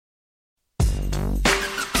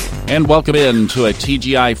And welcome in to a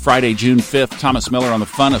TGI Friday, June 5th. Thomas Miller on the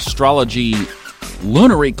Fun Astrology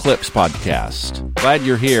Lunar Eclipse podcast. Glad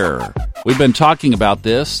you're here. We've been talking about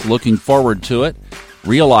this, looking forward to it,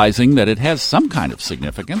 realizing that it has some kind of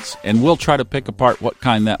significance, and we'll try to pick apart what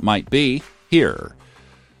kind that might be here.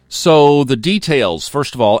 So the details,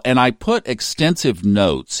 first of all, and I put extensive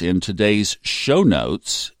notes in today's show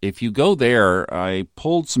notes. If you go there, I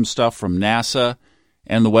pulled some stuff from NASA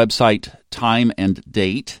and the website Time and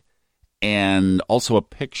Date, and also a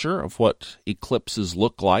picture of what eclipses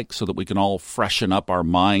look like so that we can all freshen up our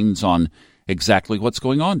minds on exactly what's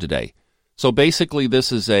going on today. So basically,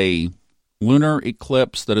 this is a lunar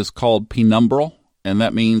eclipse that is called penumbral, and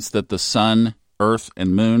that means that the sun, earth,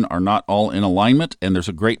 and moon are not all in alignment, and there's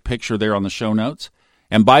a great picture there on the show notes.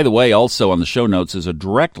 And by the way, also on the show notes is a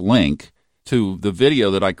direct link to the video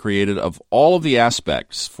that I created of all of the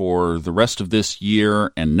aspects for the rest of this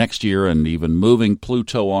year and next year, and even moving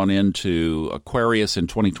Pluto on into Aquarius in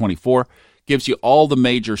 2024. Gives you all the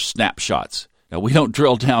major snapshots. Now, we don't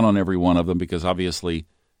drill down on every one of them because obviously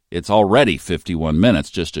it's already 51 minutes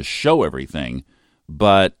just to show everything,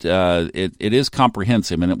 but it is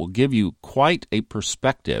comprehensive, and it will give you quite a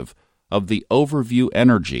perspective of the overview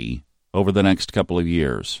energy over the next couple of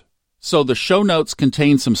years. So the show notes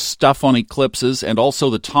contain some stuff on eclipses and also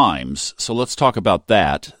the times. So let's talk about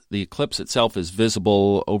that. The eclipse itself is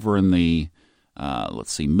visible over in the,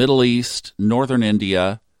 Middle East, northern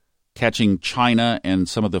India, catching China and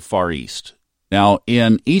some of the Far East. Now,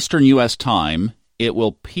 in eastern U.S. time, it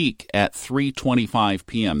will peak at 3:25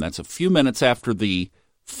 p.m. That's a few minutes after the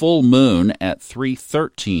full moon at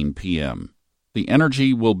 3:13 p.m. The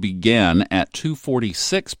energy will begin at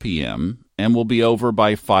 2:46 p.m., and will be over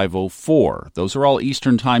by 5:04. Those are all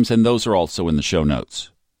Eastern times, and those are also in the show notes.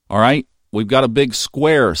 All right, we've got a big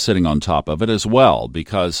square sitting on top of it as well,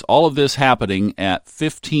 because all of this happening at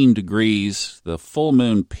 15 degrees, the full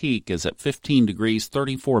moon peak is at 15 degrees,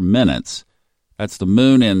 34 minutes. That's the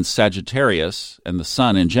moon in Sagittarius and the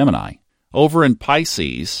sun in Gemini. Over in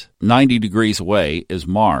Pisces, 90 degrees away, is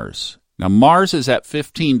Mars. Now, Mars is at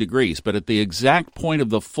 15 degrees, but at the exact point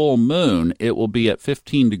of the full moon, it will be at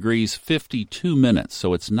 15 degrees, 52 minutes.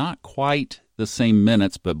 So it's not quite the same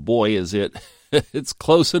minutes, but boy, is it, it's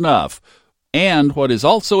close enough. And what is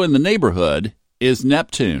also in the neighborhood is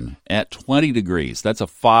Neptune at 20 degrees. That's a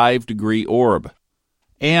 5-degree orb.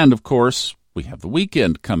 And, of course, we have the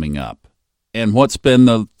weekend coming up. And what's been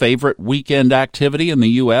the favorite weekend activity in the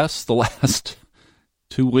U.S. the last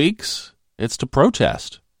 2 weeks? It's to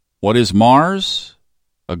protest. What is Mars?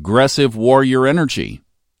 Aggressive warrior energy.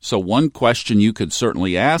 So one question you could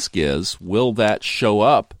certainly ask is, will that show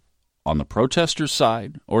up on the protesters'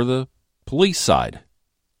 side or the police side?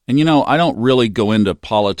 And I don't really go into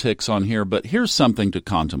politics on here, but here's something to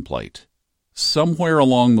contemplate. Somewhere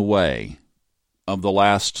along the way of the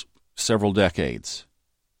last several decades,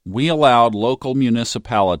 we allowed local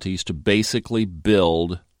municipalities to basically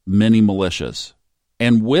build mini militias.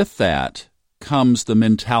 And with that comes the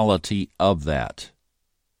mentality of that.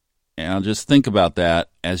 And just think about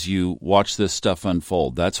that as you watch this stuff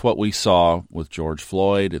unfold. That's what we saw with George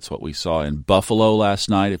Floyd. It's what we saw in Buffalo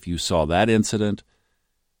last night. If you saw that incident,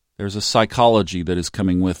 there's a psychology that is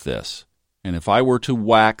coming with this. And if I were to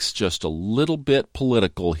wax just a little bit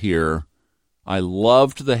political here, I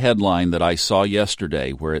loved the headline that I saw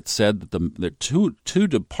yesterday where it said that the two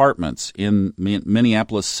departments in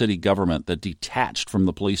Minneapolis city government that detached from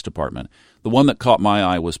the police department. The one that caught my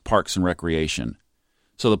eye was Parks and Recreation.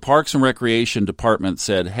 So the Parks and Recreation Department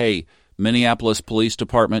said, hey, Minneapolis Police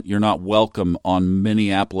Department, you're not welcome on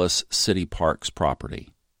Minneapolis City Parks property.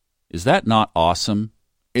 Is that not awesome?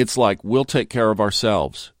 It's like, we'll take care of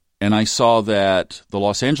ourselves. And I saw that the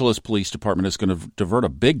Los Angeles Police Department is going to divert a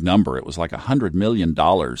big number. It was like $100 million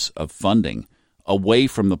of funding away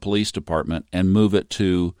from the police department and move it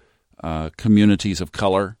to communities of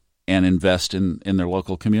color and invest in their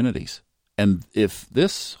local communities. And if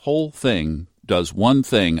this whole thing does one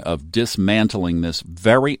thing of dismantling this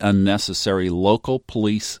very unnecessary local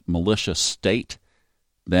police militia state,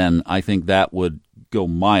 then I think that would go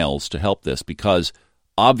miles to help this, because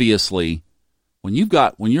obviously when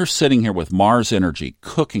you're sitting here with Mars energy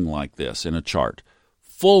cooking like this in a chart,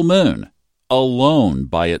 full moon alone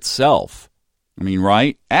by itself, I mean,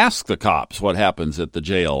 right? Ask the cops what happens at the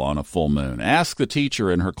jail on a full moon. Ask the teacher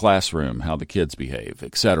in her classroom how the kids behave,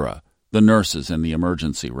 etc. The nurses in the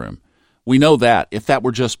emergency room. We know that if that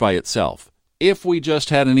were just by itself. If we just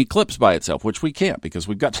had an eclipse by itself, which we can't because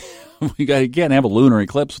we can't have a lunar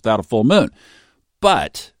eclipse without a full moon.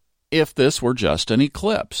 But if this were just an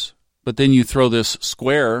eclipse, but then you throw this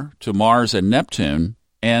square to Mars and Neptune,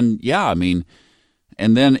 and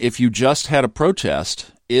And then if you just had a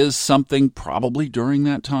protest, is something probably during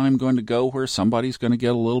that time going to go where somebody's going to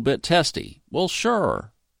get a little bit testy? Well,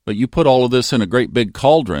 sure. But you put all of this in a great big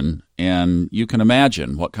cauldron, and you can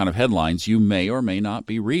imagine what kind of headlines you may or may not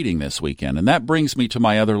be reading this weekend. And that brings me to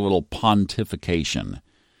my other little pontification.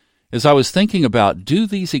 As I was thinking about, do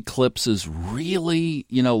these eclipses really,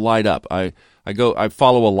 light up? I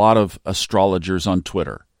follow a lot of astrologers on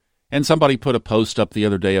Twitter. And somebody put a post up the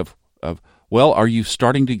other day of well, are you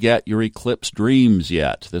starting to get your eclipse dreams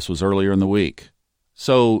yet? This was earlier in the week.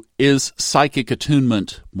 So is psychic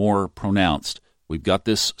attunement more pronounced? We've got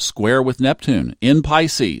this square with Neptune in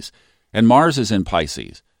Pisces, and Mars is in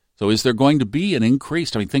Pisces. So is there going to be an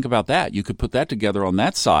increased? Think about that. You could put that together on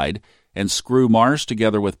that side and screw Mars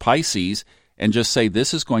together with Pisces and just say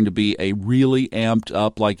this is going to be a really amped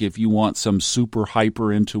up, like if you want some super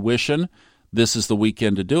hyper intuition, this is the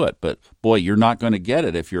weekend to do it. But boy, you're not going to get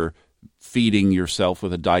it if you're feeding yourself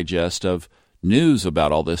with a digest of news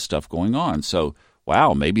about all this stuff going on. So,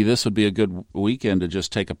 wow, maybe this would be a good weekend to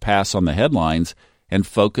just take a pass on the headlines and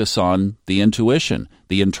focus on the intuition,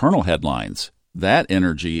 the internal headlines. That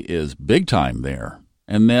energy is big time there.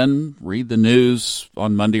 And then read the news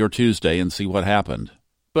on Monday or Tuesday and see what happened.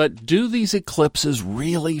 But do these eclipses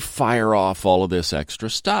really fire off all of this extra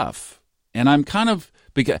stuff? And I'm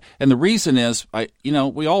and the reason is,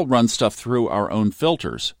 we all run stuff through our own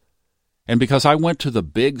filters. And because I went to the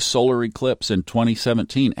big solar eclipse in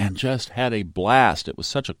 2017 and just had a blast. It was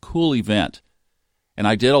such a cool event. And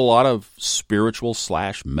I did a lot of spiritual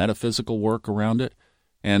 / metaphysical work around it.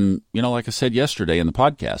 And, like I said yesterday in the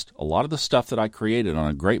podcast, a lot of the stuff that I created on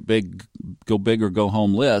a great big go big or go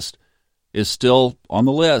home list is still on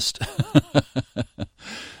the list.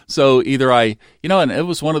 So either and it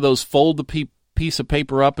was one of those fold the piece of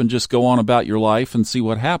paper up and just go on about your life and see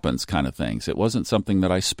what happens kind of things. It wasn't something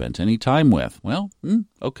that I spent any time with. Well,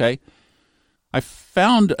 okay. I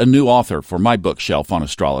found a new author for my bookshelf on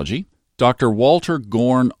astrology, Dr. Walter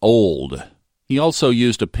Gorn Old. He also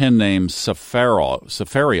used a pen name Sepharial,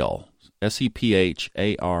 Sepharial,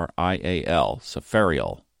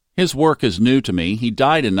 Sepharial. His work is new to me. He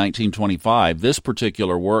died in 1925. This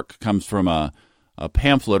particular work comes from a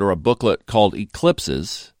pamphlet or a booklet called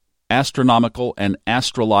Eclipses, Astronomical and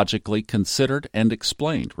Astrologically Considered and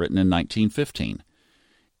Explained, written in 1915.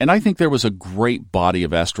 And I think there was a great body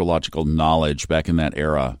of astrological knowledge back in that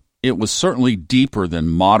era. It was certainly deeper than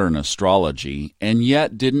modern astrology, and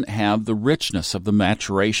yet didn't have the richness of the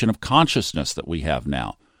maturation of consciousness that we have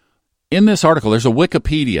now. In this article, there's a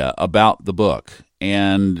Wikipedia about the book,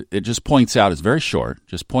 and it just points out, it's very short,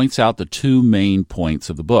 just points out the two main points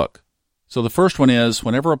of the book. So the first one is,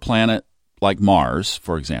 whenever a planet like Mars,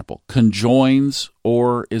 for example, conjoins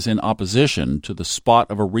or is in opposition to the spot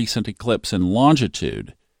of a recent eclipse in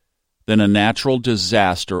longitude, then a natural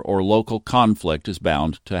disaster or local conflict is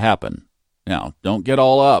bound to happen. Now, don't get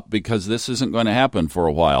all up because this isn't going to happen for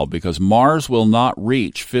a while, because Mars will not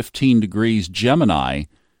reach 15 degrees Gemini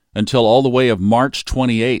until all the way of March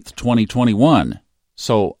 28th, 2021.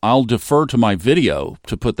 So I'll defer to my video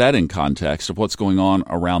to put that in context of what's going on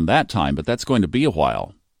around that time, but that's going to be a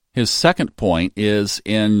while. His second point is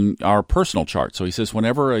in our personal chart. So he says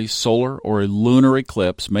whenever a solar or a lunar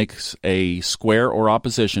eclipse makes a square or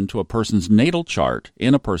opposition to a person's natal chart,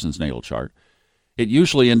 in a person's natal chart, it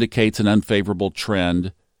usually indicates an unfavorable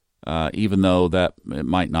trend, even though that it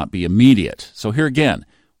might not be immediate. So here again,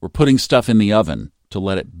 we're putting stuff in the oven to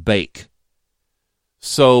let it bake.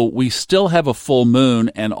 So we still have a full moon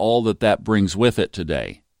and all that brings with it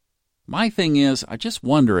today. My thing is, I just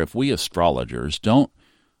wonder if we astrologers don't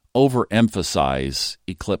overemphasize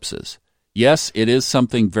eclipses. Yes, it is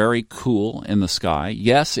something very cool in the sky.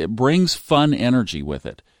 Yes, it brings fun energy with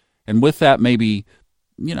it. And with that, maybe,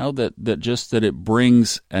 that it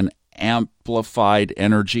brings an amplified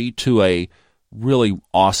energy to a really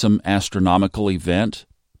awesome astronomical event.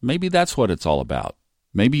 Maybe that's what it's all about.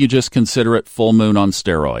 Maybe you just consider it full moon on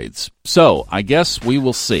steroids. So, I guess we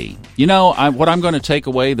will see. What I'm going to take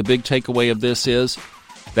away, the big takeaway of this is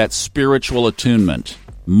that spiritual attunement.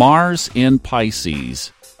 Mars in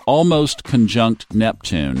Pisces, almost conjunct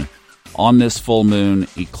Neptune on this full moon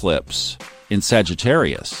eclipse in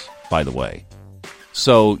Sagittarius, by the way.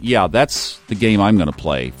 So, yeah, that's the game I'm going to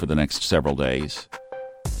play for the next several days.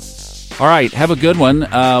 All right, have a good one.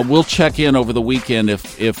 We'll check in over the weekend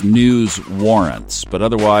if news warrants. But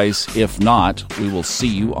otherwise, if not, we will see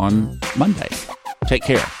you on Monday. Take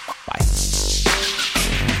care.